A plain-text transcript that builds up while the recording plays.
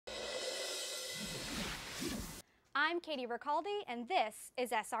I'm Katie Ricaldi, and this is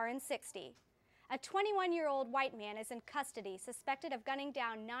SRN 60. A 21-year-old white man is in custody suspected of gunning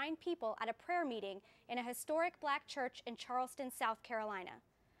down 9 people at a prayer meeting in a historic black church in Charleston, South Carolina.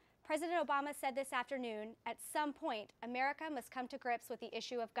 President Obama said this afternoon, at some point, America must come to grips with the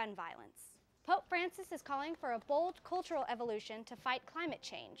issue of gun violence. Pope Francis is calling for a bold cultural evolution to fight climate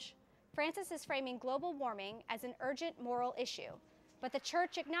change. Francis is framing global warming as an urgent moral issue, but the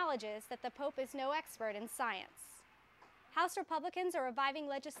church acknowledges that the Pope is no expert in science. House Republicans are reviving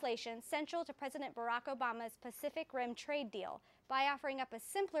legislation central to President Barack Obama's Pacific Rim trade deal by offering up a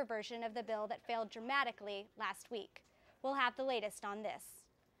simpler version of the bill that failed dramatically last week. We'll have the latest on this.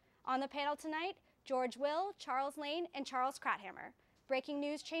 On the panel tonight, George Will, Charles Lane, and Charles Krauthammer. Breaking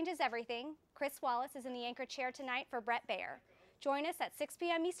news changes everything. Chris Wallace is in the anchor chair tonight for Brett Baer. Join us at 6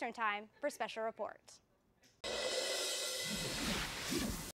 p.m. Eastern Time for Special Report.